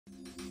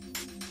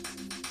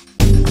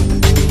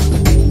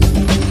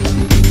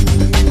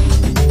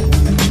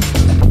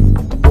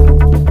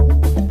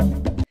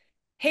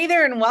Hey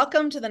there, and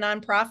welcome to the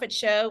Nonprofit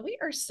Show. We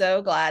are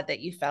so glad that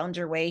you found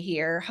your way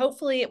here.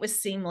 Hopefully, it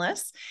was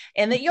seamless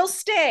and that you'll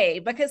stay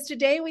because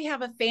today we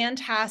have a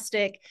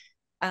fantastic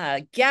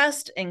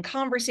guest and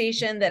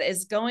conversation that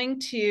is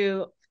going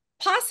to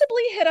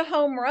possibly hit a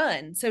home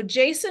run. So,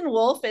 Jason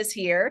Wolf is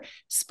here,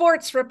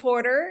 sports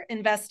reporter,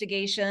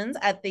 investigations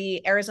at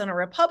the Arizona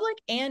Republic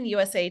and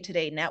USA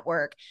Today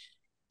Network.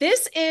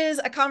 This is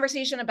a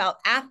conversation about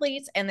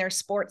athletes and their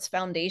sports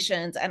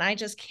foundations. And I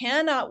just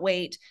cannot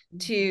wait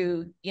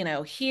to,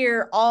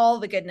 hear all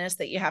the goodness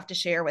that you have to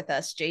share with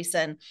us,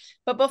 Jason.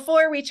 But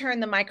before we turn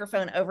the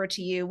microphone over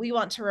to you, we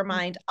want to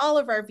remind all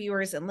of our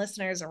viewers and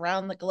listeners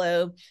around the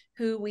globe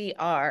who we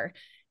are.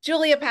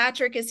 Julia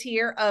Patrick is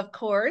here, of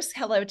course.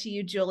 Hello to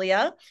you,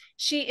 Julia.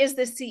 She is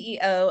the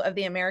CEO of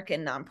the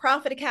American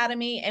Nonprofit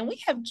Academy, and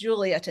we have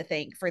Julia to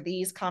thank for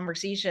these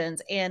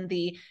conversations and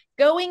the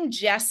Going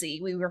Jesse,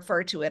 we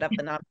refer to it, of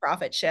the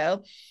Nonprofit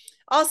Show.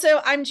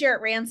 Also, I'm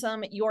Jarrett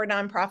Ransom, your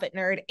nonprofit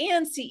nerd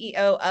and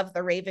CEO of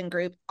the Raven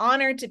Group.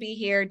 Honored to be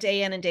here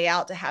day in and day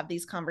out to have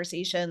these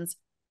conversations.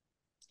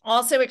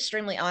 Also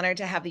extremely honored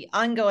to have the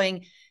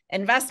ongoing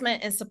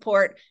investment and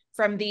support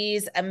from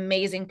these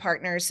amazing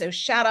partners. So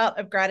shout out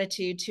of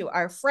gratitude to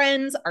our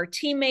friends, our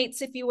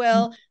teammates, if you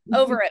will,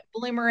 over at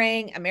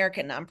Bloomerang,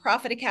 American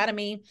Nonprofit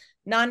Academy,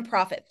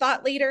 Nonprofit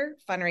Thought Leader,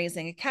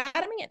 Fundraising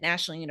Academy at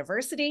National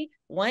University,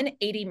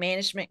 180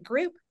 Management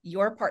Group,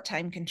 Your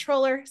Part-Time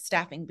Controller,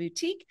 Staffing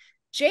Boutique,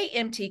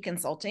 JMT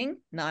Consulting,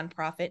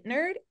 Nonprofit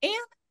Nerd, and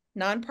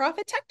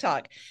Nonprofit Tech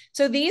Talk.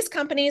 So these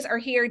companies are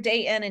here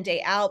day in and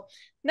day out,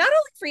 not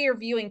only for your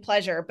viewing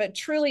pleasure, but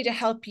truly to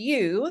help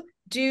you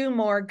do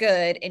more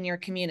good in your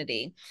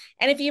community.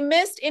 And if you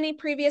missed any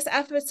previous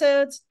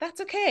episodes, that's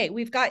okay.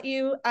 We've got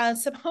you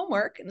some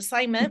homework, an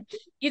assignment.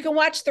 You can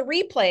watch the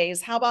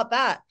replays. How about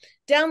that?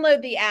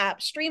 Download the app,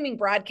 streaming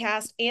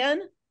broadcast,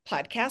 and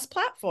podcast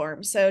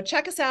platform. So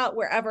check us out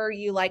wherever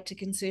you like to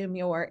consume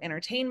your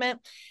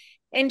entertainment.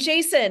 And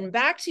Jason,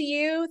 back to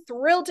you.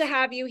 Thrilled to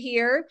have you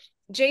here.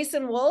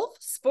 Jason Wolf,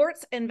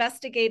 sports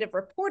investigative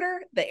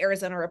reporter, the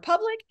Arizona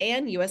Republic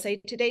and USA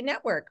Today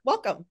Network.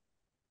 Welcome.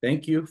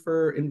 Thank you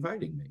for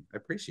inviting me. I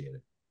appreciate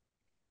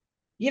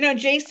it.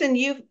 Jason,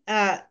 you've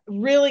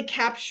really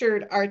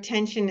captured our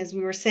attention, as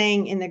we were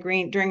saying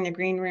during the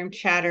green room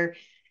chatter.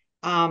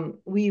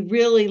 We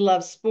really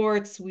love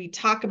sports. We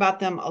talk about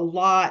them a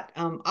lot,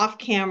 off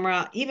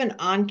camera, even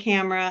on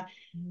camera.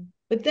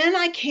 But then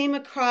I came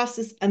across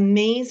this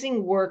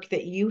amazing work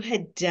that you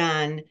had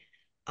done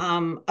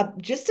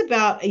just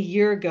about a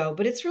year ago,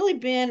 but it's really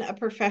been a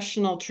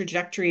professional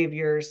trajectory of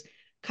yours,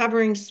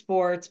 covering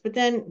sports, but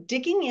then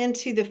digging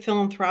into the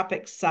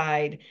philanthropic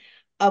side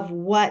of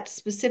what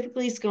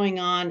specifically is going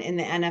on in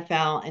the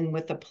NFL and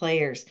with the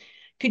players.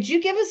 Could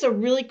you give us a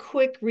really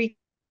quick recap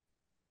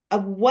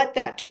of what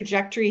that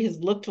trajectory has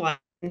looked like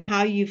and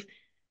how you've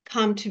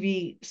come to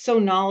be so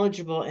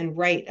knowledgeable and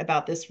write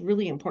about this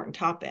really important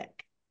topic?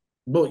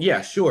 Well,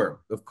 yeah,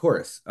 sure, of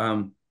course.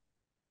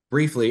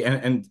 Briefly,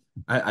 and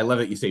I love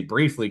that you say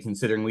briefly,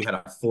 considering we had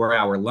a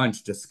 4-hour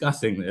lunch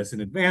discussing this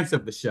in advance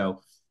of the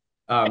show.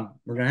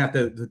 We're going to have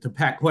to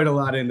pack quite a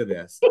lot into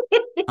this.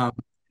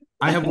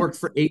 I have worked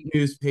for 8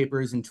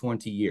 newspapers in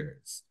 20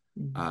 years.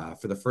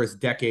 For the first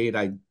decade,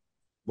 I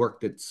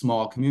worked at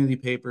small community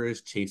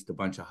papers, chased a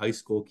bunch of high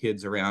school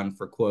kids around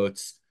for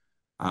quotes.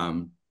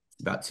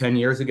 About 10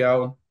 years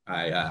ago,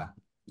 I'm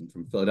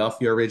from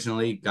Philadelphia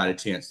originally, got a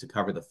chance to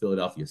cover the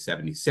Philadelphia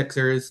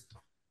 76ers.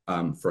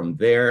 From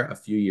there, a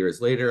few years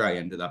later, I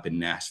ended up in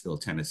Nashville,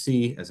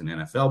 Tennessee as an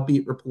NFL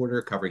beat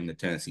reporter covering the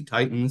Tennessee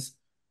Titans.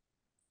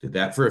 Did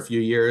that for a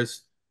few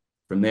years.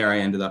 From there, I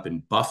ended up in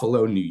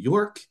Buffalo, New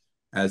York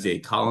as a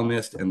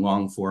columnist and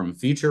long-form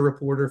feature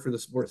reporter for the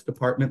sports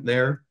department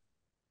there.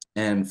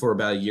 And for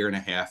about a year and a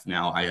half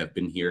now, I have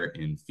been here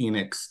in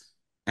Phoenix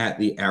at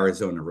the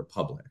Arizona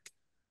Republic.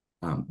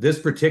 This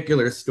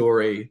particular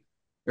story,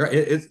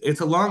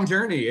 it's a long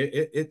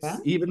journey.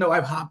 Even though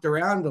I've hopped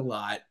around a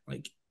lot,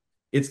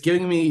 it's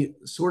giving me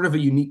sort of a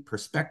unique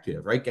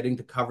perspective, right? Getting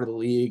to cover the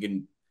league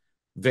in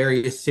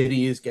various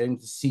cities, getting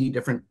to see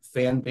different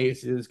fan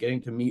bases, getting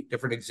to meet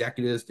different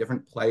executives,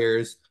 different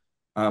players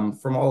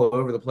from all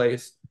over the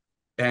place.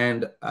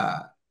 And,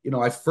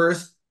 I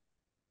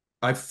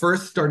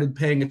first started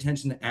paying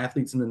attention to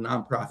athletes in the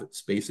nonprofit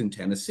space in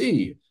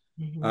Tennessee,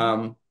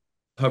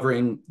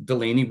 covering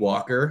Delaney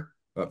Walker,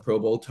 a Pro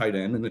Bowl tight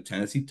end in the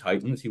Tennessee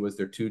Titans. He was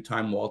their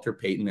 2-time Walter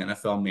Payton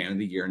NFL Man of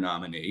the Year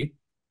nominee.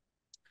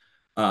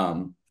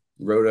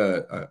 Wrote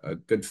a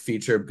good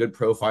feature, good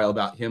profile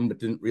about him, but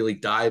didn't really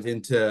dive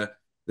into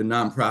the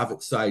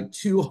nonprofit side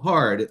too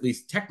hard, at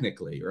least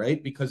technically,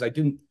 right? Because I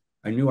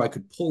knew I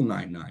could pull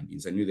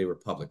 990s. I knew they were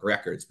public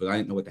records, but I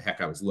didn't know what the heck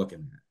I was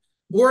looking at.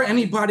 Or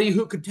anybody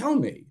who could tell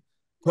me,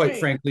 quite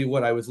frankly,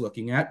 what I was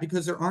looking at,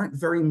 because there aren't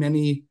very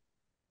many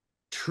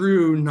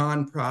true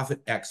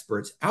nonprofit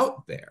experts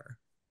out there.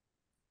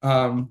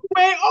 This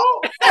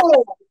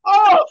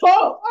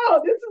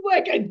is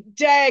like a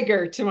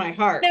dagger to my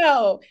heart.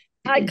 No,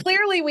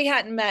 clearly we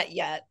hadn't met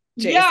yet,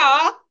 Jason.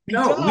 Yeah.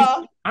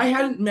 No, I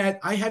hadn't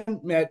met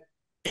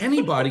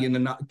anybody in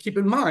the, keep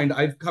in mind,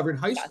 I've covered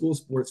high school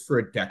sports for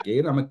a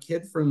decade. I'm a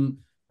kid from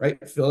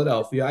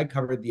Philadelphia. I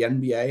covered the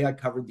NBA, I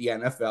covered the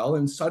NFL,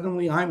 and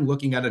suddenly I'm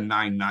looking at a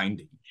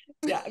 990.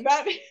 Yeah,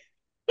 that.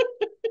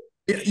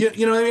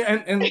 You know what I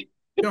mean? And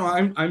you know,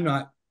 I'm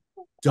not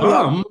Yeah.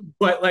 dumb,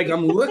 but like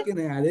I'm looking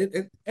at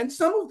it, and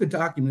some of the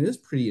document is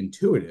pretty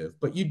intuitive,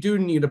 but you do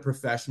need a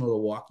professional to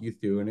walk you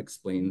through and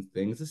explain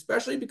things,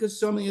 especially because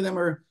so many of them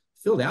are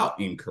filled out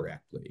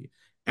incorrectly,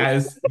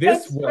 as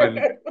this That's one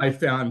right. I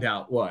found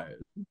out was.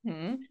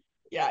 Mm-hmm.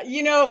 Yeah,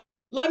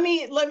 let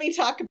me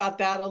talk about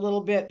that a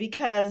little bit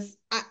because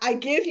I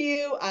give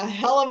you a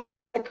hell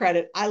of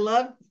credit. I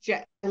love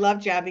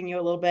jabbing you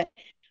a little bit,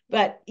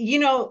 but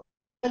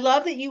I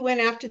love that you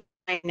went after the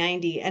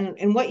 990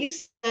 and what you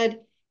said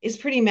is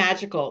pretty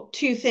magical.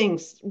 Two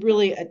things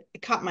really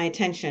caught my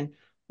attention.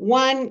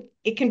 One,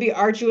 it can be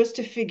arduous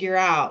to figure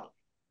out,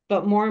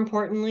 but more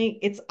importantly,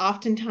 it's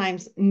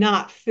oftentimes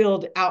not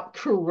filled out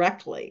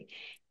correctly.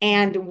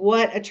 And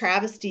what a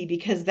travesty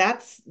because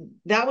that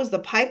was the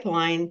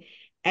pipeline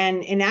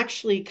and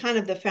actually kind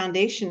of the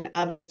foundation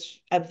of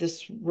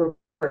this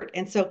report.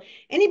 And so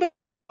anybody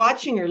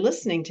watching or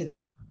listening to,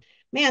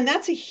 man,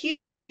 that's a huge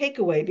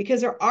takeaway because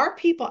there are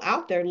people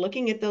out there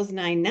looking at those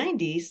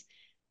 990s,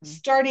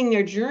 starting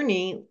their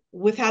journey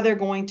with how they're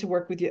going to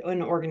work with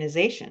an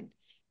organization.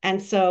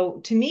 And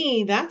so to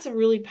me, that's a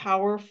really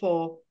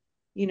powerful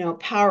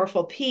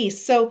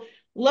piece. So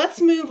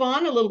let's move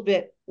on a little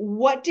bit.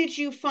 What did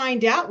you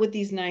find out with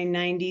these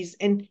 990s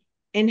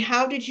and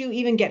how did you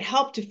even get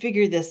help to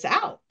figure this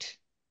out?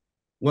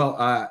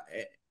 Well,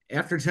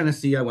 after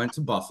Tennessee, I went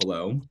to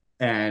Buffalo,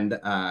 and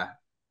I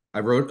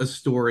wrote a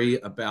story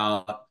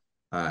about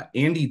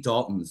Andy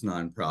Dalton's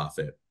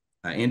nonprofit.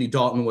 Andy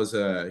Dalton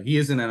he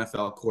is an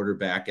NFL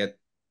quarterback. At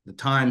the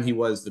time, he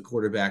was the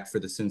quarterback for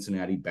the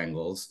Cincinnati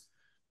Bengals.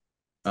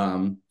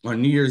 On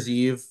New Year's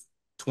Eve,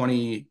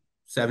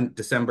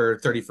 December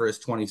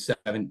 31st,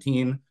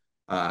 2017,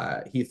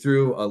 he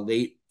threw a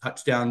late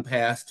touchdown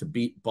pass to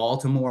beat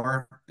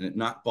Baltimore, and it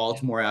knocked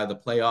Baltimore out of the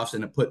playoffs,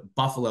 and it put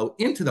Buffalo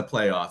into the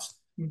playoffs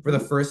for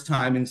the first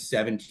time in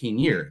 17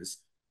 years.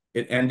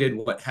 It ended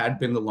what had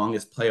been the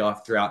longest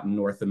playoff drought in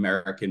North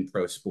American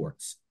pro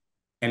sports,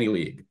 any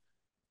league.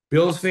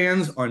 Bills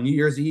fans on New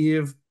Year's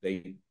Eve,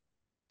 they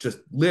just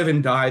live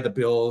and die the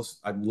Bills.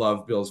 I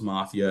love Bills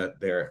Mafia.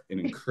 They're an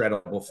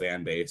incredible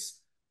fan base.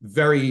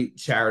 Very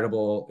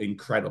charitable,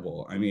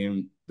 incredible. I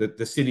mean,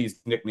 the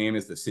city's nickname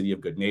is the City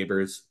of Good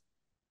Neighbors.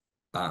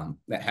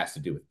 That has to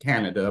do with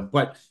Canada,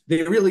 but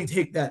they really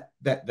take that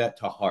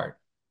to heart.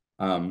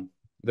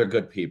 They're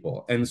good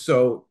people. And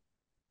so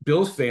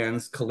Bills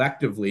fans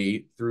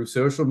collectively, through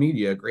social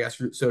media,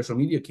 grassroots social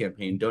media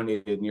campaign,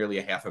 donated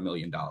nearly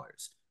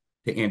 $500,000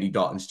 to Andy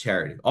Dalton's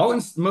charity.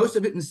 Most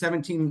of it in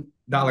 $17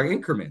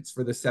 increments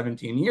for the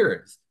 17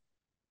 years.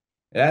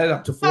 It added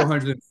up to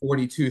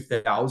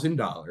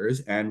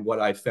 $442,000. And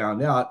what I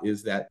found out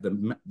is that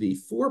the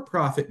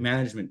for-profit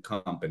management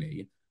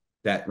company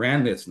that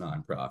ran this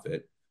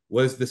nonprofit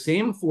was the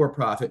same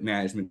for-profit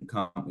management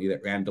company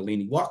that ran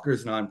Delaney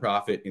Walker's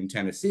nonprofit in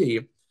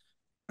Tennessee.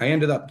 I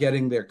ended up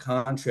getting their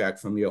contract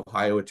from the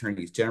Ohio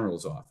Attorney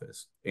General's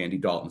office. Andy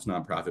Dalton's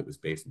nonprofit was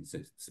based in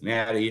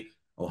Cincinnati.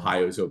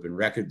 Ohio's open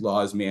record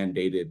laws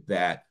mandated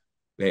that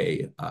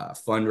a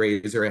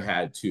fundraiser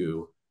had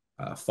to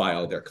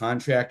file their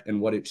contract.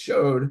 And what it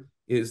showed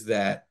is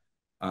that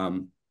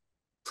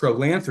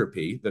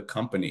Philanthropy, the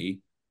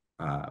company,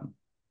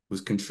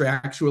 was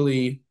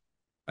contractually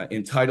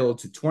entitled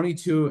to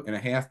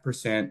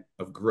 22.5%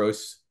 of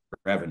gross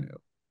revenue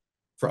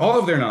for all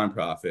of their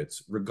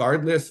nonprofits,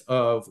 regardless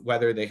of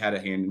whether they had a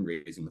hand in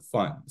raising the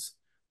funds.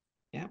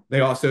 Yeah.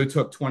 They also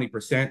took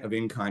 20% of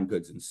in-kind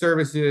goods and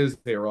services.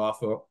 They were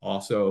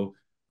also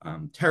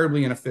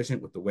terribly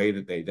inefficient with the way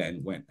that they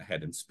then went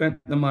ahead and spent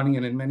the money.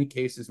 And in many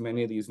cases,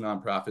 many of these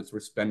nonprofits were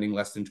spending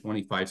less than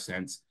 25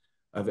 cents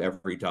of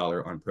every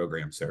dollar on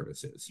program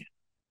services.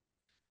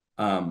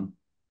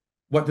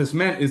 What this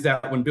meant is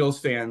that when Bills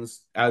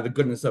fans, out of the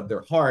goodness of their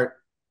heart,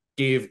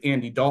 gave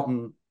Andy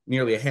Dalton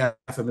nearly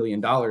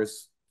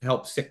 $500,000 to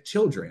help sick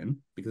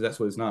children, because that's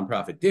what his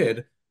nonprofit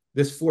did,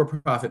 this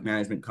for-profit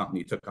management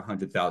company took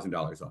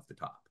 $100,000 off the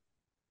top.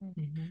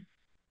 Mm-hmm.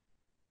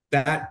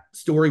 That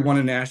story won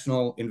a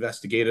national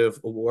investigative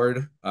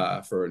award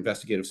for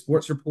investigative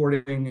sports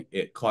reporting.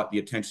 It caught the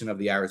attention of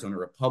the Arizona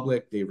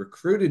Republic. They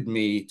recruited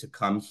me to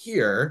come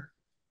here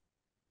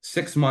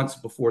 6 months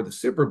before the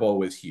Super Bowl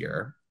was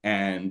here.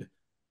 And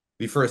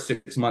the first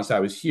 6 months I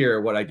was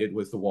here, what I did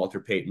was the Walter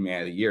Payton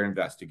Man of the Year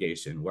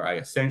investigation, where I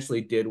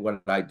essentially did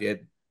what I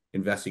did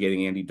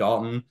investigating Andy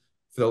Dalton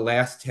for the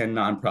last 10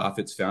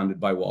 nonprofits founded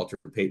by Walter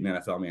Payton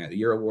NFL Man of the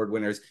Year award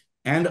winners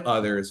and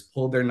others,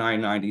 pulled their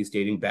 990s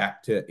dating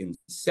back to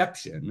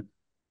inception,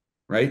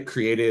 right?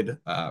 Created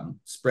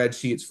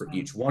spreadsheets for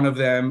each one of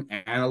them,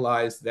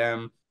 analyzed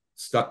them,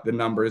 stuck the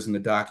numbers and the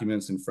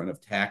documents in front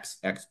of tax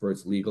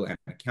experts, legal and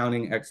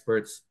accounting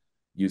experts,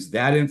 used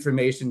that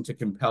information to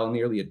compel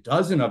nearly a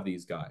dozen of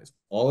these guys,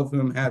 all of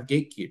whom have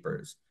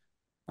gatekeepers,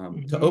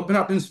 to open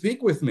up and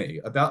speak with me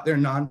about their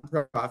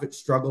nonprofit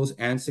struggles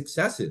and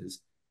successes.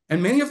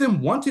 And many of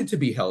them wanted to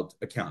be held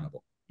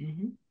accountable.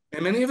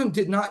 And many of them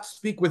did not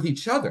speak with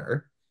each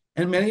other.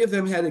 And many of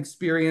them had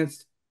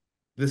experienced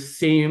the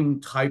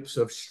same types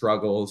of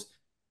struggles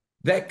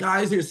that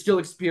guys are still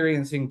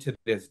experiencing to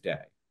this day.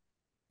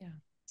 Yeah.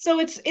 So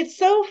it's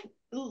so,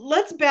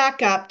 let's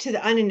back up to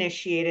the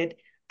uninitiated.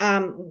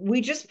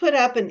 We just put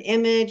up an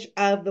image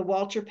of the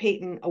Walter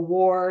Payton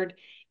Award.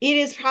 It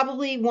is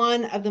probably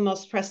one of the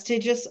most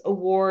prestigious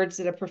awards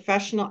that a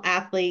professional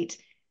athlete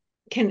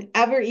can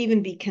ever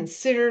even be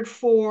considered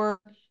for.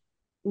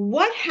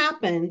 What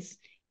happens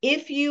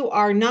if you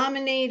are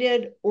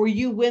nominated or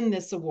you win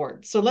this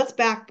award? So let's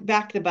back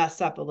the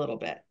bus up a little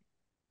bit.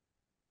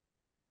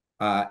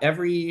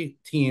 Every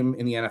team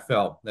in the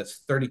NFL,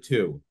 that's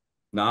 32,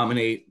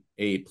 nominate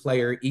a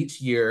player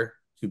each year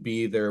to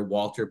be their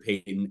Walter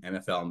Payton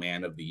NFL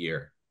Man of the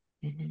Year.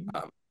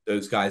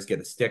 Those guys get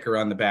a sticker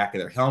on the back of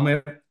their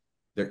helmet.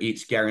 They're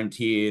each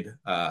guaranteed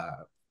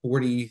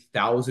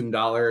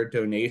 $40,000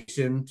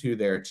 donation to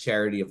their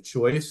charity of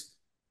choice,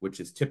 which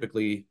is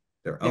typically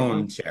their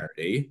own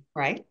charity.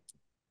 Right.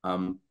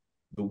 The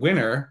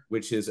winner,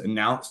 which is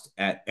announced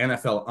at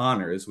NFL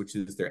Honors, which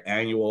is their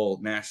annual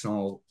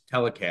national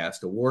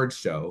telecast award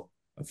show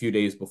a few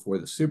days before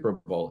the Super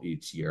Bowl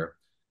each year,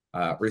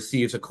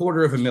 receives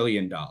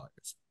 $250,000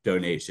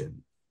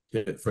 donation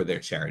for their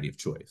charity of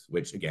choice,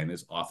 which again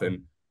is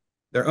often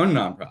their own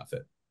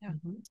nonprofit.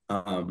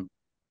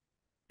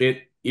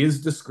 It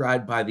is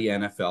described by the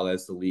NFL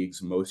as the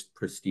league's most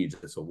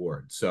prestigious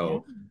award.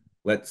 So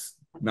let's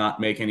not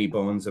make any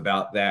bones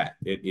about that.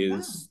 It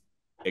is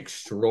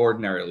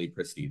extraordinarily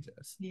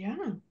prestigious.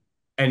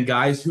 And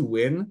guys who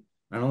win,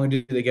 not only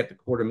do they get the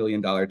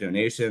 $250,000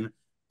 donation,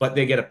 but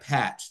they get a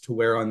patch to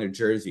wear on their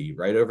jersey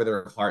right over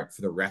their heart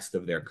for the rest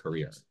of their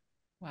career.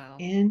 Wow.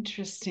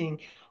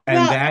 Interesting.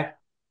 And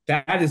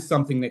that is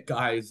something that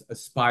guys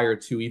aspire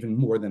to even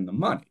more than the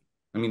money.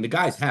 I mean, the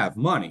guys have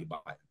money by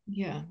it.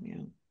 Yeah.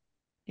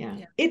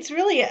 It's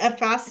really a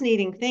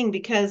fascinating thing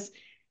because,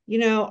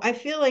 I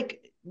feel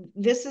like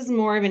this is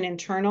more of an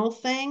internal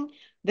thing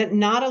that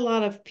not a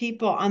lot of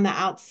people on the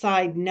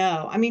outside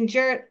know. I mean,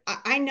 Jarrett,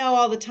 I know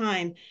all the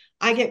time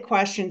I get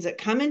questions that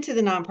come into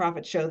the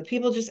nonprofit show that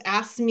people just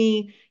ask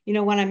me,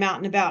 when I'm out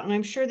and about, and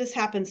I'm sure this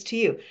happens to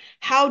you.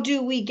 How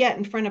do we get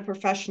in front of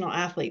professional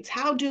athletes?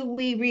 How do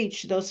we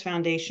reach those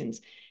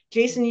foundations?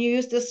 Jason, you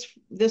used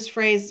this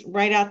phrase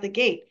right out the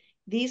gate.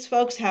 These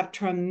folks have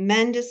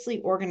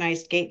tremendously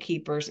organized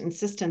gatekeepers and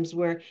systems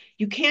where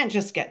you can't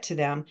just get to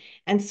them.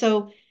 And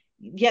so,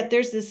 yet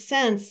there's this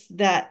sense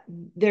that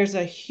there's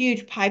a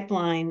huge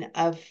pipeline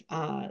of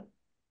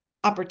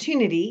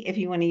opportunity, if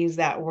you want to use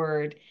that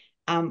word,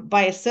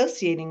 by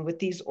associating with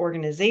these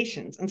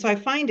organizations. And so I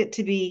find it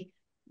to be,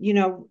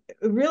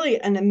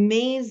 really an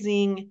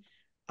amazing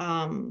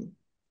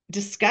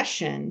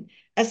discussion,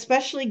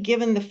 especially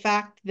given the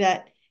fact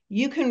that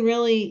you can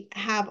really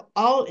have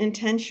all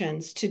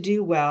intentions to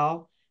do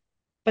well,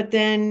 but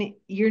then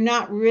you're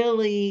not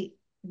really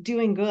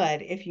doing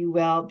good, if you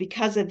will,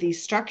 because of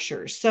these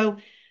structures. So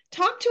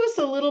talk to us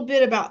a little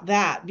bit about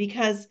that,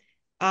 because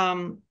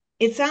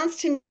it sounds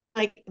to me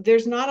like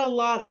there's not a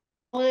lot of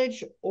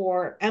knowledge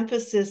or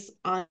emphasis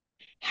on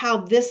how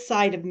this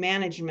side of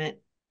management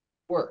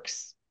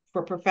works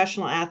for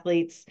professional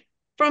athletes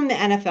from the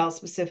NFL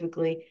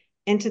specifically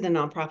into the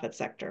nonprofit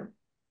sector.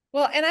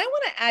 Well, and I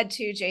want to add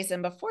too,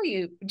 Jason, before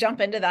you jump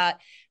into that,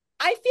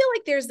 I feel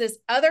like there's this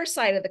other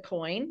side of the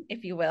coin,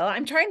 if you will.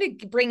 I'm trying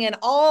to bring in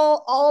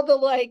all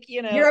the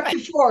You're up to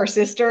 4,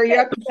 sister.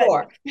 You're up to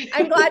 4.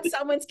 I'm glad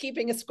someone's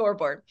keeping a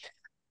scoreboard.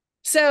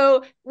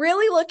 So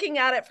really looking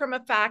at it from a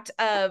fact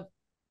of,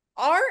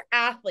 our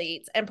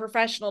athletes and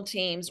professional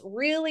teams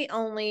really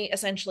only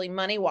essentially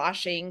money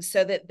washing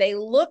so that they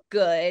look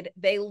good.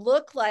 They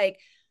look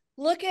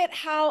at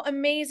how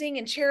amazing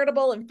and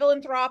charitable and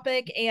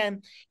philanthropic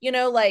and,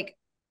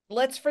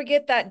 let's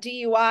forget that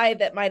DUI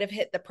that might have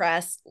hit the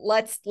press.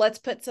 Let's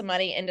put some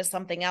money into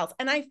something else.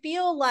 And I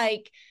feel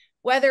like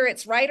whether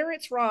it's right or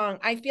it's wrong,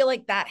 I feel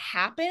like that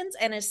happens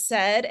and is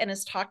said and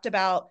is talked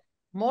about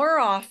more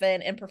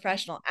often in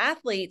professional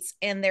athletes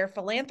and their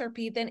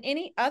philanthropy than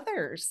any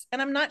others.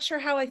 And I'm not sure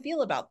how I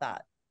feel about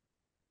that.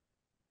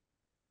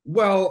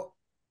 Well,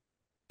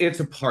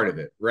 it's a part of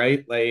it,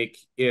 right? Like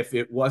if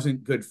it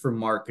wasn't good for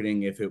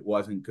marketing, if it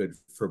wasn't good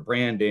for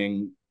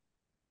branding,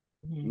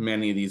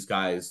 many of these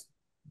guys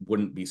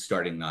wouldn't be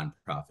starting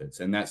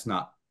nonprofits. And that's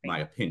not my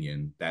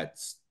opinion.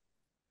 That's,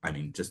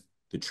 just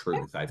the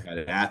truth. I've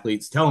had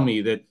athletes tell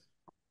me that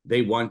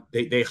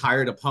they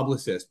hired a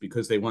publicist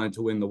because they wanted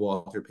to win the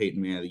Walter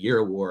Payton Man of the Year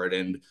award.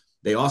 And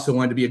they also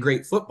wanted to be a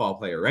great football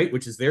player, right?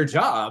 Which is their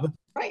job.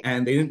 Right.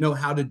 And they didn't know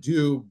how to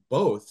do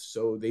both.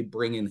 So they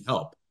bring in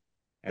help.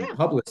 And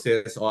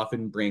publicists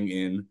often bring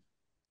in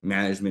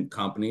management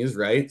companies,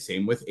 right?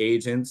 Same with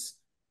agents,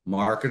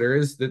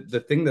 marketers.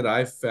 The thing that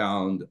I've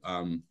found,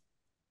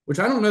 which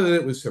I don't know that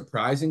it was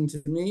surprising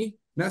to me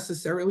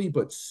necessarily,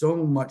 but so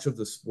much of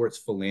the sports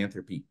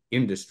philanthropy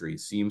industry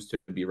seems to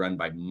be run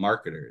by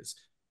marketers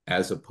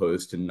as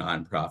opposed to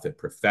nonprofit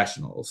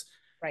professionals.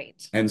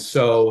 Right. And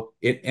so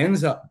it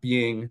ends up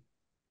being,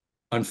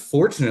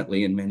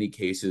 unfortunately, in many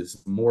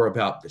cases, more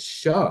about the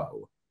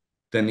show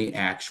than the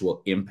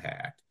actual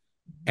impact.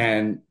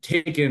 And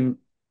taken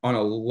on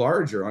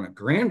a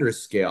grander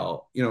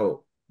scale,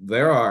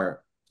 there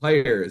are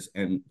players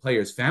and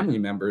players' family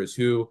members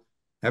who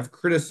have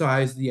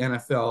criticized the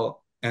NFL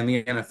and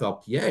the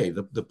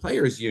NFLPA, the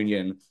players'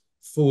 union,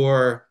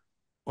 for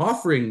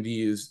offering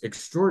these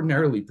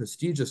extraordinarily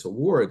prestigious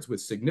awards with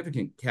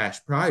significant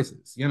cash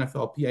prizes. The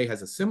NFLPA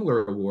has a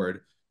similar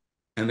award,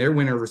 and their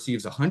winner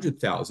receives a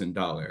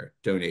 $100,000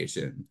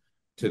 donation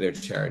to their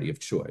charity of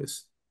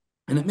choice.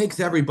 And it makes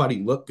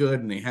everybody look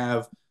good, and they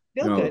have,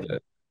 Feel good.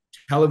 the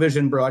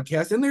television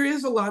broadcast, and there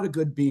is a lot of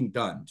good being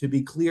done. To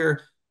be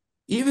clear,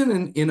 even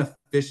an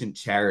inefficient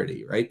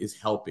charity, right, is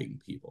helping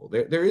people.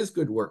 There is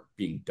good work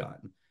being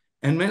done.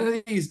 And many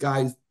of these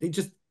guys,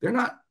 they're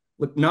not,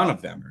 look, none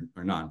of them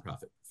are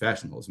nonprofit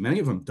professionals. Many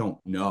of them don't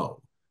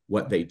know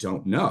what they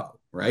don't know,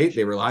 right?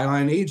 They rely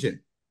on an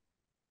agent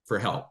for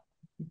help,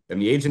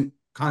 and the agent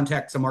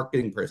contacts a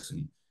marketing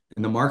person,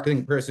 and the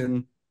marketing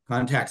person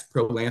contacts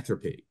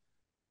philanthropy.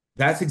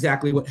 That's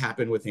exactly what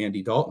happened with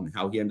Andy Dalton,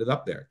 how he ended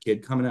up there.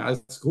 Kid coming out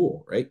of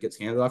school, right? Gets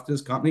handed off to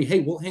his company. Hey,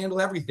 we'll handle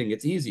everything.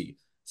 It's easy.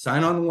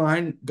 Sign on the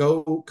line,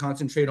 go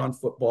concentrate on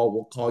football.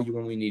 We'll call you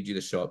when we need you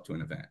to show up to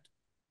an event.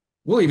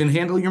 We'll even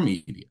handle your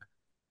media.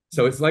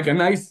 So it's like a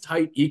nice,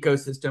 tight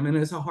ecosystem, and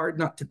it's a hard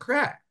nut to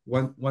crack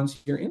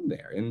once you're in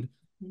there. And,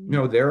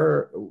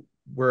 there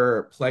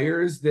were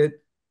players that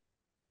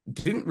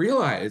didn't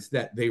realize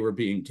that they were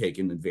being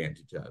taken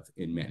advantage of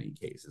in many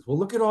cases. Well,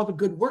 look at all the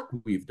good work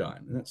we've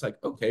done. And it's like,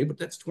 okay, but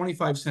that's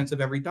 25 cents of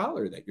every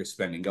dollar that you're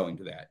spending going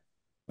to that.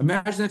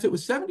 Imagine if it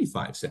was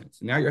 75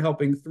 cents. Now you're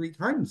helping 3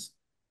 times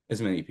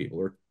as many people.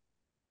 Or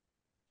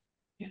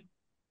yeah.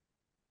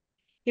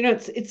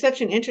 It's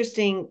such an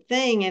interesting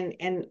thing.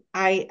 And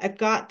I've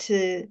got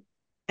to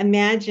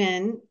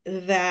imagine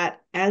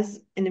that as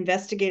an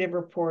investigative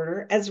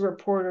reporter, as a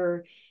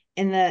reporter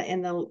in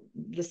the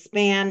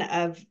span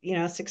of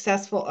a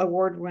successful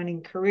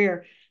award-winning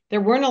career,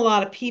 there weren't a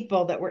lot of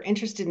people that were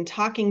interested in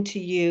talking to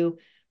you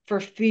for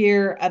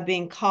fear of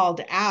being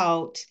called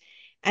out.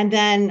 And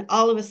then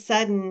all of a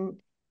sudden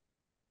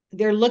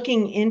they're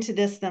looking into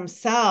this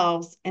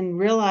themselves and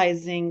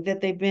realizing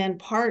that they've been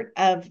part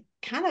of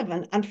kind of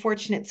an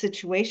unfortunate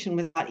situation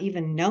without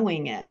even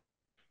knowing it.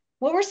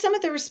 What were some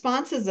of the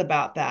responses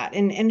about that?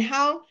 And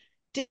how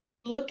did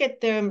you look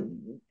at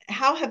them?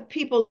 How have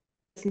people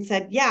and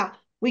said, yeah,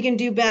 we can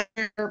do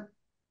better?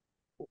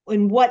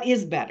 And what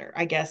is better?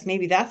 I guess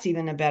maybe that's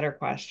even a better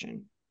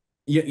question.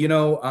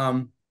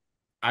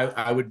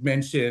 I would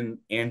mention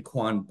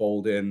Anquan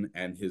Bolden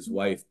and his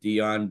wife,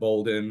 Dion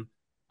Bolden.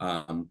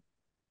 Anquan,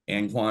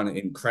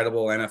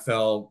 incredible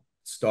NFL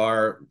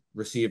star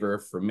receiver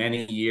for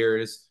many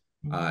years.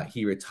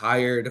 He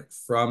retired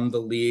from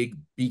the league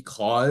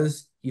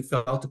because he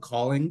felt a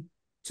calling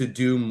to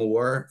do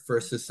more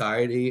for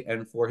society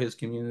and for his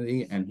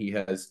community. And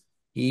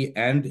he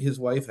and his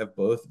wife have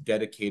both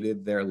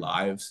dedicated their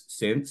lives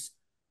since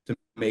to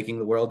making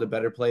the world a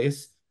better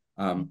place.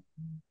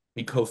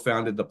 He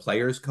co-founded the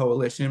Players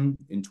Coalition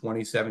in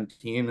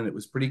 2017, and it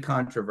was pretty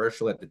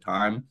controversial at the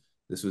time.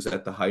 This was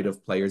at the height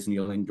of players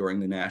kneeling during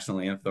the national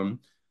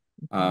anthem.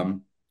 But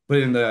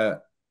in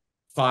the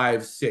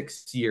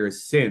 5-6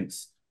 years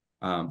since,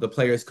 the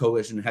Players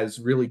Coalition has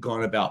really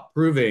gone about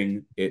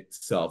proving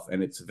itself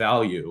and its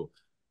value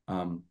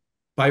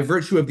by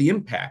virtue of the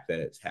impact that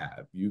it's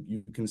had.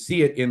 You can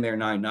see it in their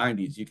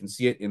 990s. You can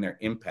see it in their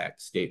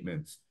impact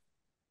statements.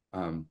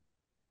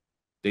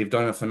 They've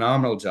done a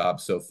phenomenal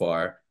job so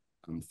far,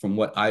 from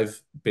what I've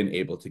been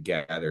able to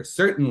gather,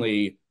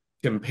 certainly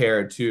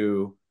compared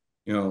to,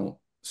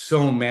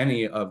 so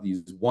many of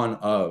these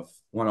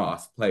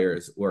one-off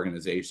players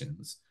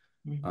organizations.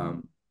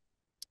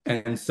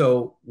 And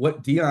so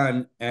what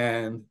Anquan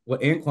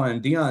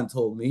and Dion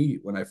told me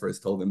when I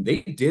first told them, they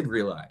did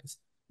realize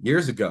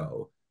years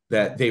ago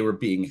that they were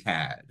being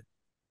had.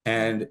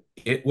 And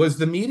it was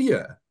the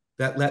media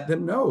that let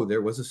them know.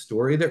 There was a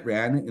story that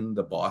ran in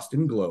the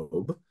Boston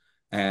Globe,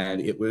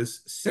 and it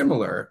was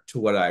similar to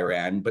what I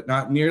ran, but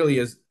not nearly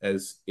as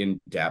in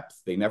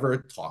depth. They never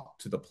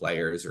talked to the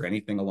players or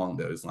anything along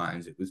those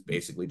lines. It was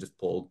basically just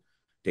pulled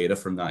data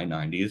from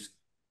 990s,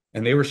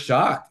 and they were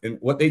shocked. And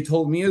what they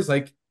told me is,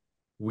 like,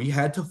 we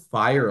had to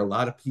fire a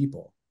lot of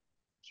people.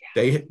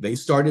 Yeah. They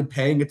started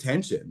paying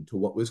attention to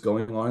what was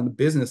going on the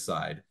business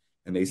side,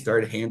 and they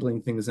started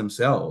handling things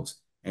themselves.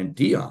 And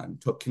Dion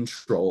took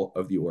control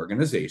of the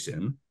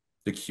organization,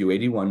 the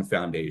Q81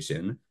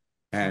 Foundation.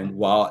 And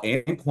while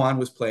Anquan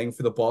was playing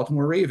for the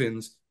Baltimore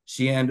Ravens,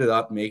 she ended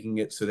up making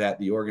it so that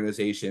the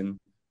organization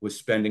was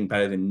spending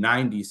better than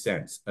 90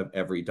 cents of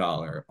every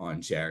dollar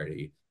on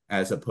charity,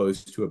 as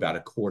opposed to about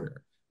a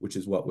quarter, which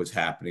is what was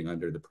happening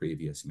under the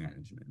previous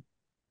management.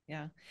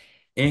 Yeah.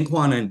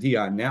 Anquan and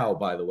Dion now,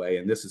 by the way,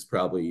 and this is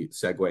probably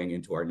segueing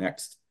into our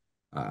next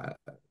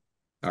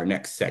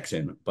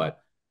section, but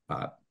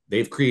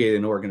they've created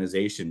an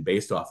organization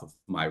based off of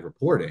my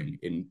reporting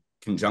in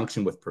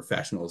conjunction with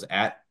professionals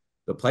at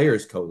the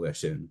Players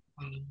Coalition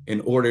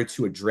in order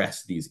to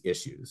address these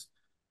issues.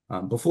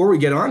 Before we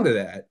get on to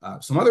that,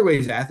 some other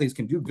ways athletes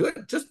can do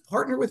good, just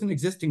partner with an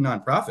existing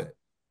nonprofit,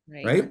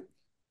 right?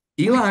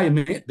 Eli,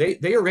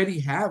 they already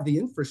have the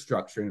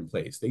infrastructure in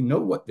place. They know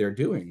what they're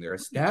doing. They're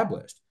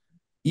established.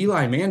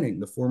 Eli Manning,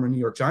 the former New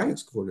York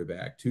Giants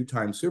quarterback,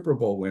 two-time Super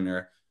Bowl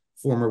winner,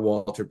 former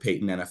Walter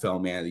Payton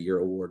NFL Man of the Year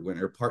award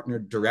winner,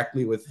 partnered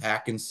directly with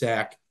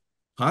Hackensack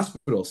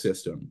Hospital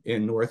System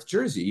in North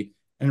Jersey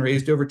and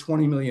raised over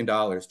 $20 million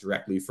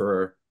directly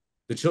for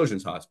the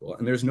Children's Hospital.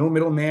 And there's no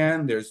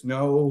middleman. There's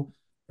no,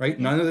 right?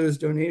 None of those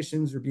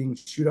donations are being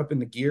chewed up in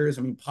the gears.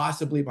 I mean,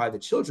 possibly by the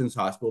Children's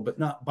Hospital, but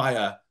not by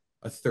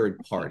a third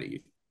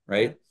party,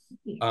 right?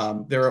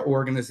 There are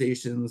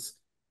organizations,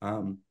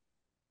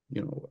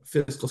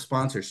 fiscal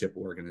sponsorship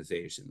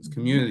organizations,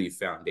 community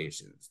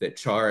foundations that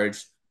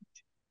charge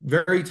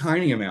very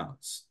tiny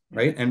amounts,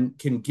 right? And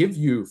can give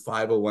you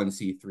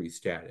 501c3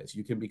 status.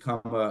 You can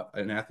become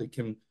an athlete,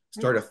 can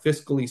start a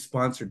fiscally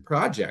sponsored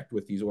project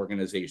with these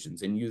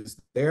organizations and use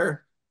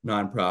their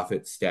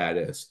nonprofit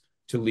status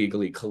to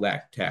legally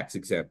collect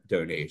tax-exempt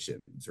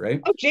donations, right?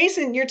 Oh,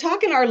 Jason, you're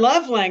talking our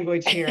love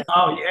language here.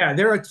 Oh, yeah.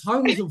 There are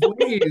tons of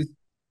ways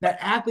that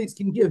athletes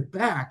can give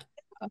back.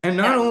 And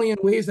not only in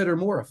ways that are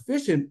more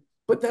efficient,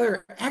 but that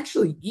are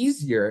actually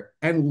easier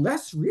and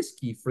less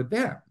risky for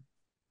them.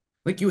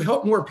 Like you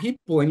help more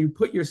people and you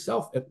put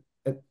yourself at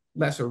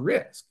lesser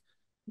risk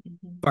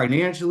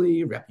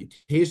financially,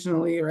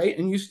 reputationally, right?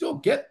 And you still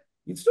get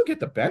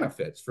the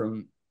benefits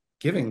from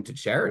giving to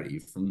charity,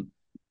 from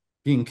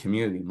being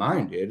community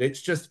minded.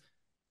 It's just,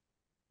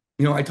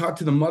 I talked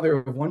to the mother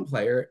of one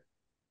player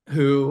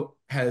who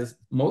has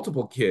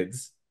multiple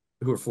kids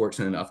who are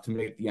fortunate enough to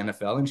make the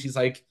NFL. And she's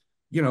like,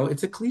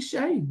 it's a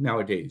cliche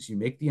nowadays. You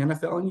make the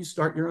NFL and you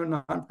start your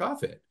own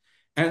nonprofit.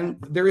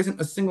 And there isn't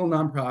a single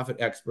nonprofit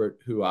expert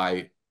who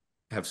I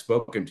have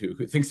spoken to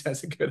who thinks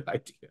that's a good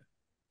idea.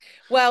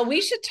 Well,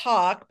 we should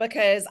talk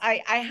because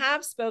I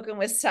have spoken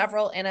with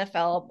several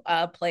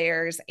NFL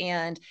players,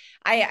 and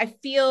I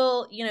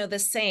feel, the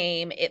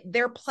same.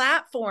 Their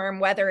platform,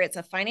 whether it's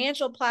a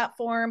financial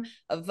platform,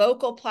 a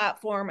vocal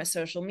platform, a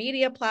social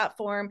media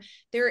platform,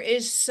 there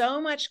is so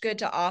much good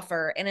to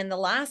offer. And in the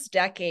last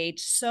decade,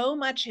 so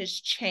much has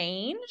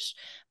changed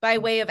by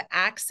way of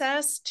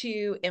access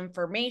to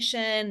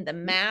information, the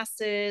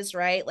masses,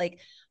 right? Like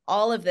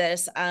all of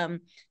this.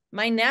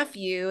 My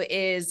nephew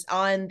is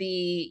on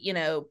the,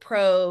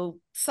 pro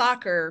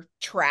soccer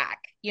track,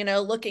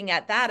 looking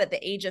at that at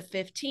the age of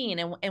 15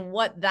 and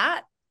what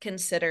that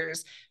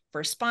considers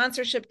for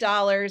sponsorship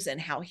dollars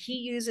and how he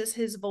uses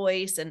his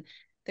voice. And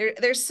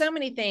there's so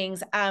many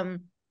things.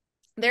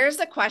 There's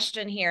a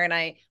question here.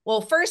 And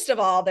first of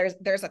all,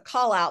 there's a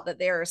call out that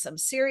there are some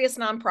serious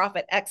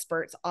nonprofit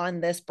experts on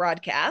this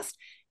broadcast.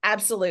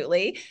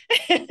 Absolutely.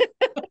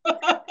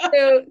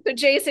 So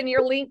Jason,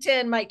 your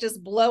LinkedIn might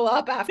just blow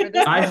up after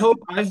this. I hope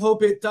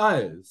it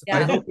does. Yeah.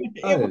 I hope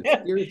it does.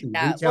 Seriously,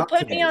 yeah. Well,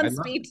 put me on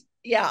speed.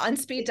 Yeah, on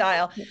speed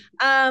dial.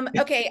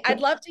 Okay, I'd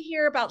love to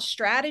hear about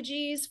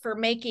strategies for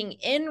making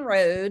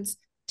inroads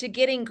to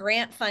getting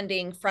grant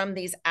funding from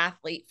these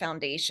athlete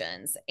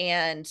foundations.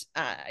 And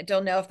I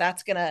don't know if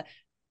that's gonna,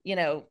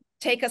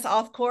 take us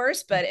off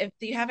course, but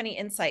do you have any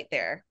insight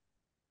there?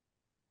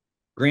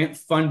 Grant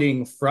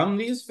funding from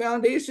these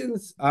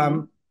foundations?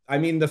 I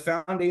mean, the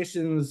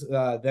foundations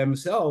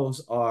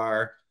themselves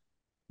are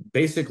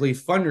basically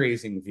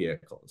fundraising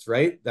vehicles,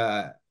 right?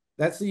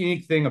 That's the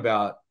unique thing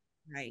about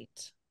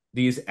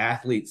these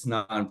athletes'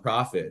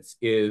 nonprofits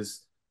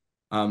is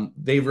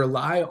they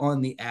rely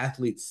on the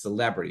athlete's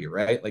celebrity,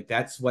 right? Like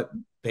that's what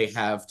they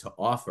have to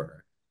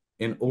offer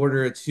in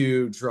order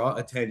to draw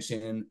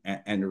attention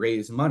and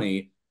raise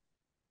money.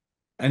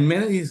 And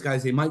many of these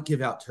guys, they might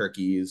give out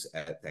turkeys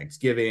at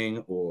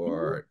Thanksgiving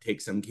or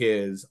take some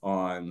kids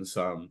on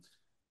some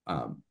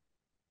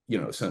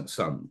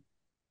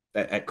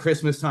at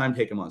Christmas time,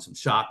 take them on some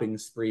shopping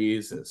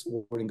sprees at a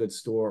sporting goods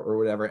store or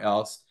whatever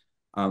else.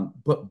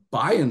 But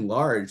by and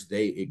large,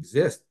 they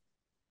exist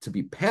to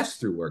be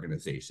pass-through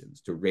organizations,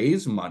 to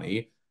raise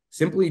money,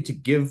 simply to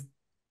give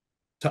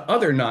to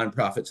other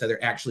nonprofits that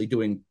are actually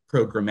doing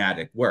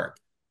programmatic work,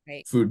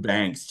 food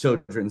banks,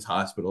 children's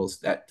hospitals,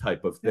 that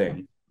type of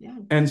thing. Yeah.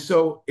 And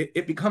so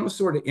it becomes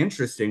sort of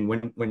interesting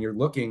when you're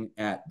looking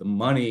at the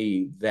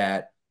money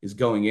that is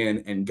going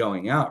in and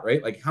going out,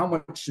 right? Like how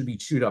much should be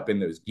chewed up in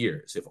those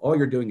gears? If all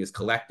you're doing is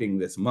collecting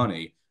this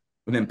money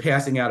and then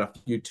passing out a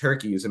few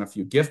turkeys and a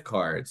few gift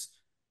cards,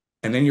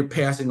 and then you're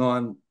passing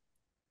on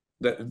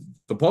the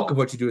bulk of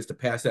what you do is to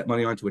pass that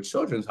money on to a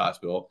children's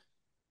hospital,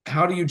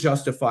 how do you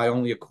justify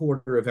only a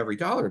quarter of every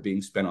dollar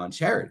being spent on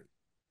charity?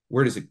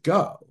 Where does it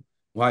go?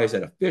 Why is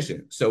that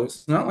efficient? So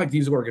it's not like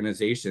these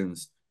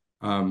organizations,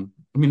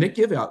 they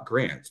give out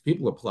grants.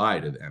 People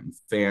apply to them,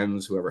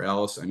 fans, whoever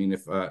else. I mean,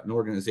 if an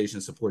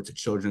organization supports a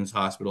children's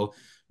hospital,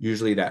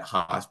 usually that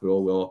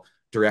hospital will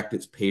direct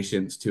its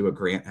patients to a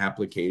grant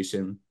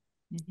application.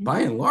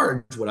 By and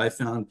large, what I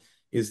found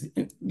is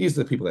these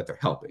are the people that they're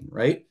helping,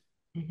 right?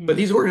 But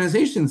these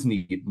organizations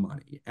need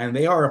money, and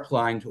they are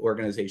applying to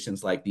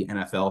organizations like the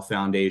NFL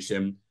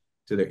Foundation,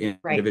 to their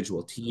Right.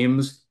 individual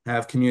teams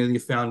have community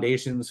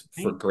foundations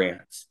for Right.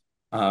 grants,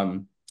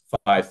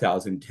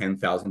 $5,000,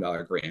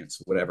 $10,000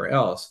 grants, whatever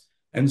else.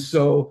 And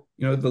so,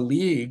 the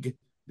league,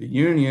 the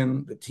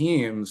union, the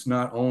teams,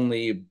 not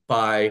only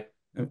by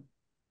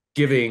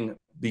giving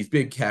these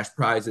big cash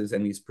prizes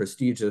and these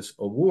prestigious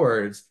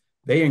awards,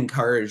 they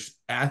encourage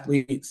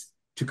athletes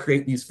to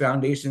create these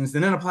foundations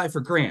and then apply for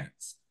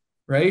grants,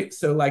 right?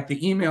 So like the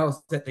emails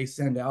that they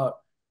send out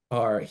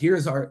are,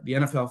 the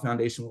NFL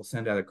Foundation will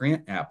send out a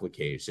grant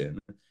application,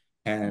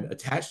 and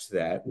attached to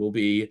that will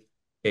be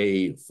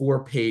a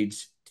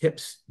 4-page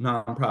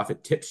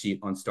nonprofit tip sheet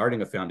on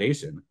starting a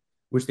foundation,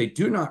 which they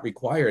do not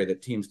require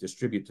that teams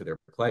distribute to their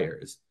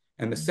players.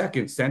 And the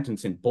second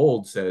sentence in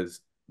bold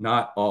says,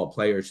 not all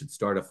players should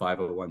start a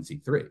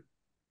 501c3.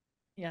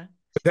 Yeah.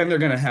 But then they're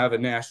going to have a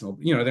national,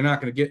 they're not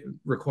going to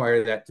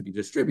require that to be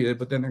distributed,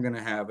 but then they're going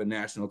to have a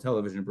national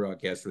television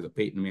broadcast for the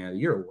Peyton Man of the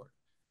Year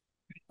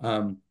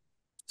Award.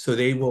 So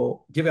they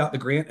will give out the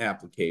grant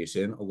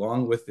application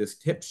along with this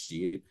tip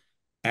sheet.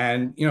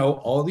 And,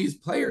 all these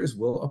players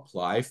will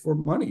apply for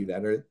money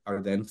that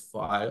are then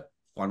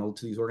funneled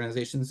to these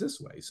organizations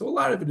this way. So a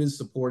lot of it is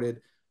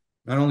supported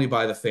not only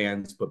by the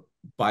fans, but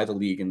by the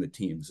league and the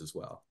teams as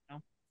well.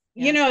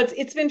 Yeah.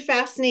 It's been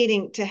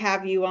fascinating to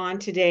have you on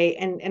today,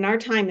 and our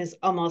time is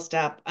almost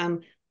up.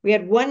 We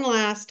had one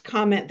last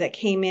comment that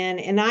came in,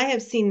 and I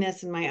have seen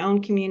this in my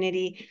own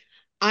community.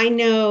 I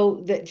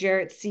know that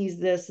Jarrett sees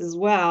this as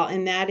well,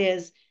 and that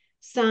is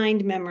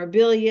signed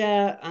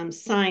memorabilia,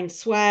 signed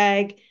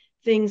swag,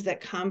 things that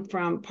come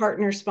from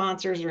partner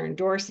sponsors or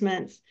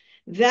endorsements.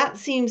 That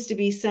seems to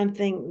be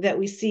something that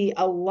we see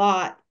a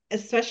lot,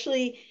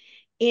 especially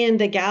in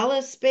the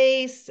gala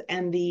space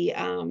and the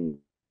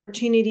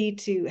opportunity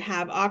to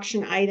have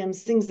auction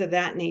items, things of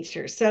that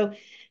nature. So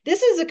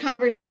this is a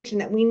conversation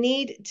that we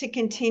need to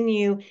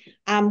continue.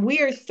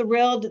 We are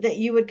thrilled that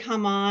you would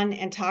come on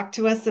and talk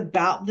to us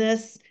about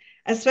this,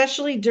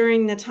 especially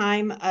during the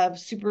time of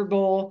Super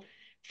Bowl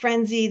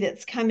frenzy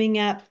that's coming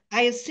up.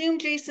 I assume,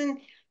 Jason,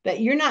 that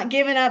you're not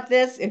giving up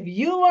this. If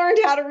you learned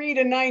how to read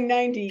a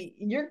 990,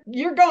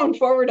 you're going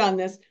forward on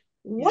this.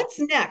 What's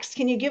next?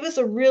 Can you give us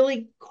a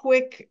really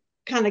quick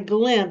kind of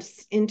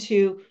glimpse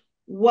into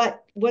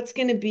what's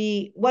going to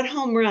be, what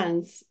home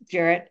runs,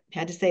 Jarrett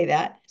had to say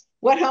that,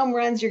 what home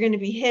runs you're going to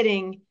be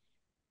hitting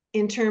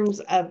in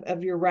terms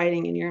of your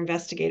writing and your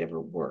investigative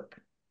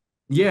work?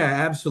 Yeah,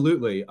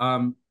 absolutely.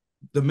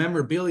 The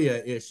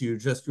memorabilia issue,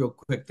 just real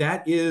quick,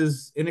 that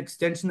is an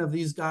extension of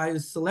these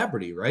guys'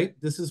 celebrity, right?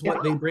 This is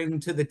what they bring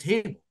to the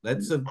table.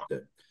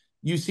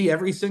 You see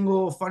every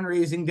single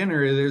fundraising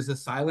dinner, there's a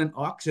silent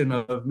auction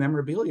of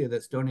memorabilia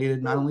that's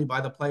donated not only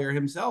by the player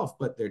himself,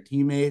 but their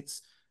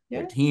teammates,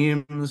 their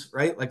teams,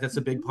 right? Like that's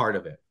a big part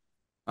of it.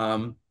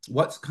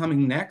 What's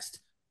coming next?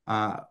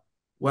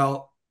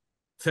 Well,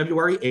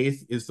 February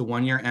 8th is the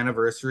 1-year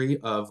anniversary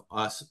of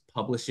us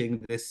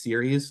publishing this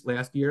series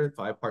last year,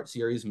 5-part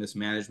series,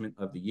 Mismanagement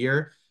of the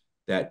Year,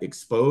 that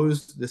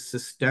exposed the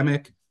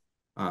systemic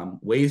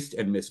waste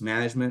and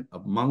mismanagement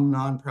among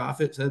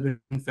nonprofits that have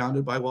been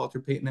founded by Walter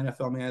Payton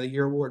NFL Man of the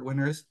Year Award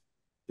winners.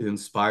 It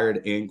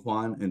inspired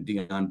Anquan and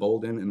Dion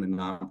Bolden and the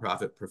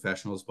nonprofit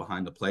professionals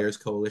behind the Players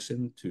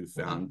Coalition to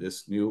found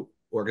this new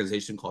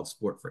organization called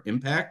Sport for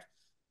Impact,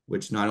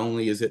 which not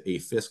only is it a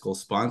fiscal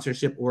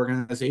sponsorship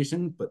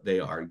organization, but they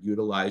are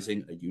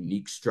utilizing a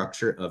unique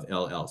structure of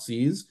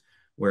LLCs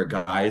where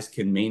guys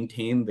can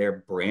maintain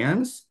their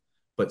brands,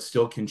 but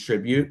still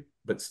contribute,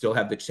 but still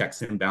have the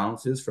checks and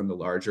balances from the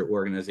larger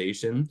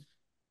organization.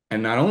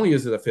 And not only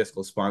is it a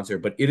fiscal sponsor,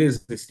 but it is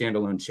a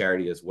standalone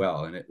charity as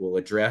well. And it will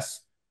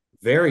address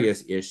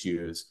various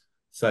issues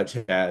such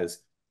as,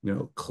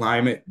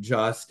 climate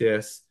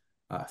justice,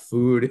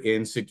 food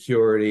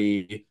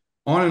insecurity,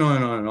 on and on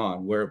and on and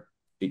on, where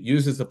it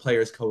uses the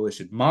Players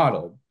Coalition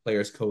model.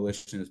 Players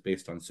Coalition is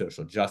based on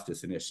social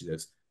justice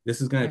initiatives. This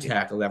is going to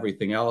tackle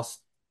everything else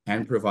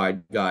and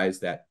provide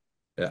guys that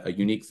a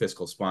unique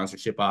fiscal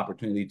sponsorship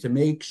opportunity to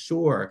make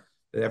sure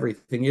that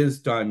everything is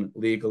done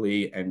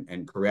legally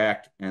and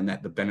correct, and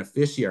that the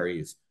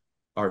beneficiaries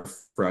are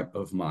front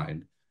of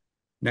mind.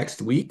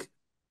 Next week,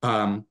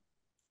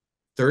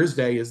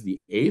 Thursday is the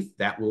 8th.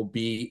 That will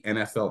be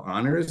NFL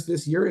Honors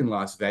this year in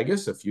Las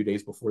Vegas, a few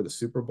days before the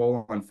Super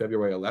Bowl on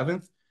February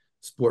 11th.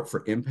 Sport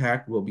for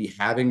Impact will be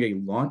having a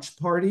launch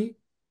party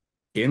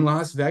in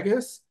Las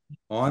Vegas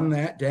on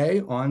that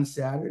day, on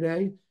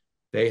Saturday.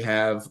 They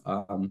have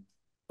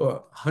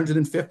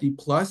 150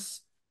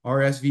 plus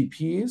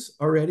RSVPs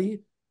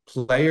already,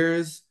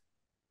 players,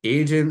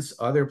 agents,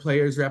 other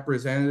players'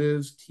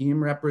 representatives,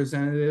 team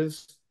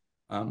representatives.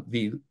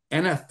 The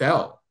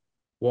NFL,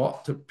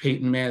 Walter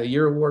Payton Man of the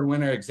Year Award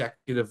winner,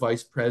 executive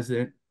vice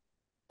president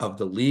of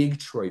the league,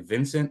 Troy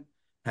Vincent,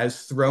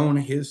 has thrown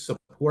his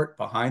support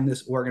behind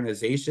this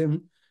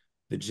organization.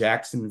 The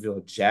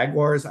Jacksonville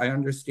Jaguars, I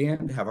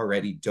understand, have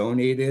already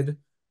donated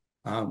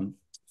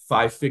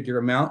 5-figure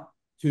amount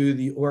to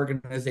the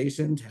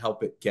organization to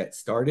help it get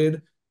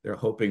started. They're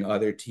hoping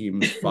other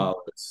teams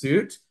follow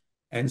suit.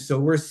 And so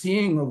we're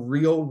seeing a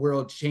real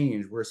world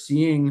change. We're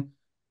seeing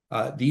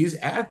these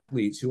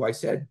athletes who I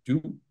said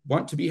do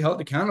want to be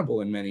held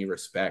accountable in many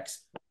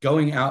respects,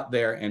 going out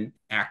there and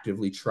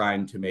actively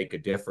trying to make a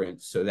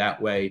difference. So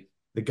that way,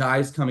 the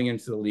guys coming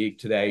into the league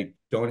today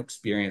don't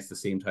experience the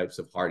same types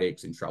of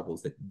heartaches and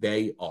troubles that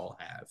they all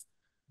have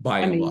by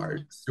and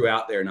large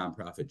throughout their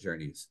nonprofit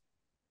journeys.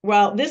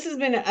 Well, this has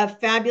been a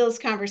fabulous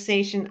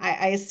conversation.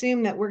 I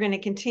assume that we're going to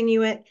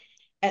continue it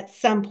at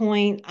some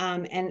point,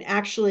 and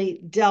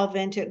actually delve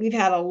into it. We've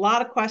had a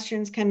lot of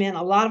questions come in,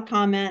 a lot of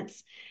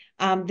comments.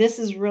 This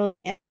is really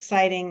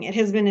exciting. It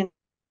has been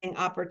an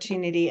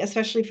opportunity,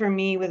 especially for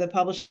me with a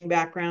publishing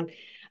background.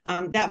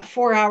 That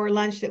 4-hour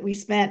lunch that we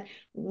spent,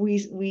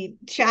 we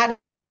chatted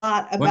a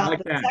lot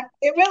about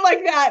it went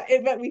like that,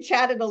 but we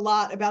chatted a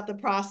lot about the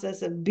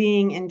process of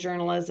being in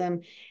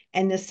journalism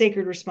and the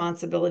sacred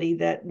responsibility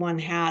that one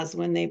has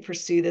when they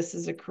pursue this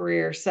as a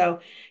career. So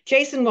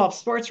Jason Wolf,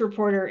 sports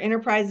reporter,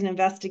 enterprise and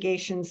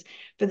investigations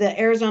for the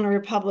Arizona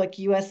Republic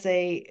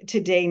USA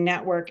Today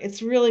Network.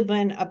 It's really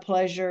been a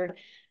pleasure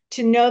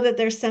to know that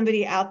there's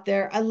somebody out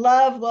there. I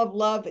love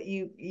that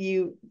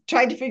you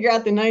tried to figure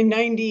out the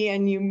 990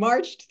 and you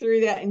marched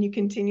through that, and you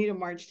continue to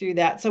march through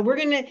that. So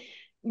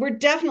we're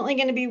definitely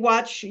going to be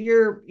watch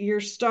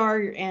your star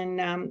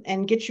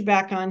and get you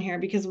back on here,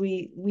 because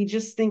we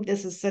just think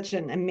this is such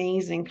an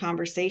amazing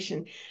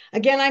conversation.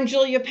 Again, I'm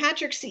Julia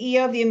Patrick,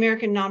 CEO of the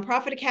American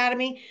Nonprofit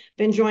Academy.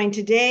 Been joined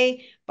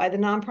today by the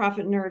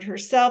nonprofit nerd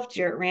herself,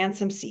 Jarrett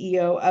Ransom,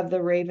 CEO of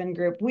the Raven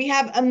Group. We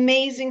have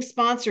amazing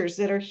sponsors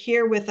that are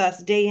here with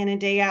us day in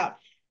and day out.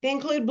 They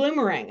include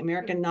Bloomerang,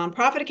 American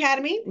Nonprofit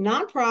Academy,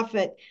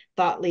 Nonprofit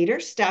Thought Leader,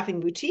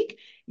 Staffing Boutique,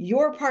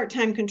 Your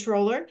Part-Time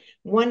Controller,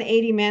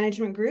 180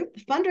 Management Group,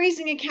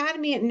 Fundraising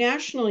Academy at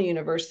National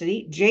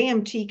University,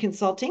 JMT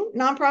Consulting,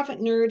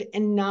 Nonprofit Nerd,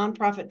 and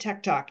Nonprofit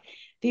Tech Talk.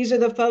 These are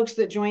the folks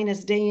that join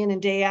us day in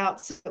and day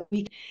out. So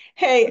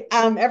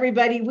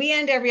everybody, we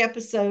end every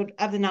episode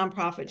of the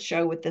Nonprofit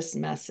Show with this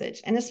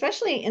message. And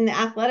especially in the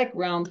athletic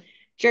realm,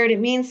 Jared, it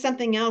means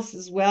something else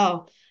as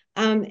well.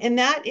 And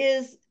that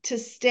is to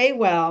stay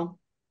well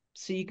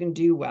so you can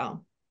do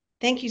well.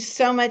 Thank you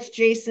so much,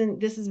 Jason.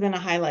 This has been a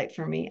highlight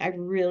for me. I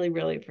really,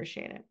 really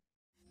appreciate it.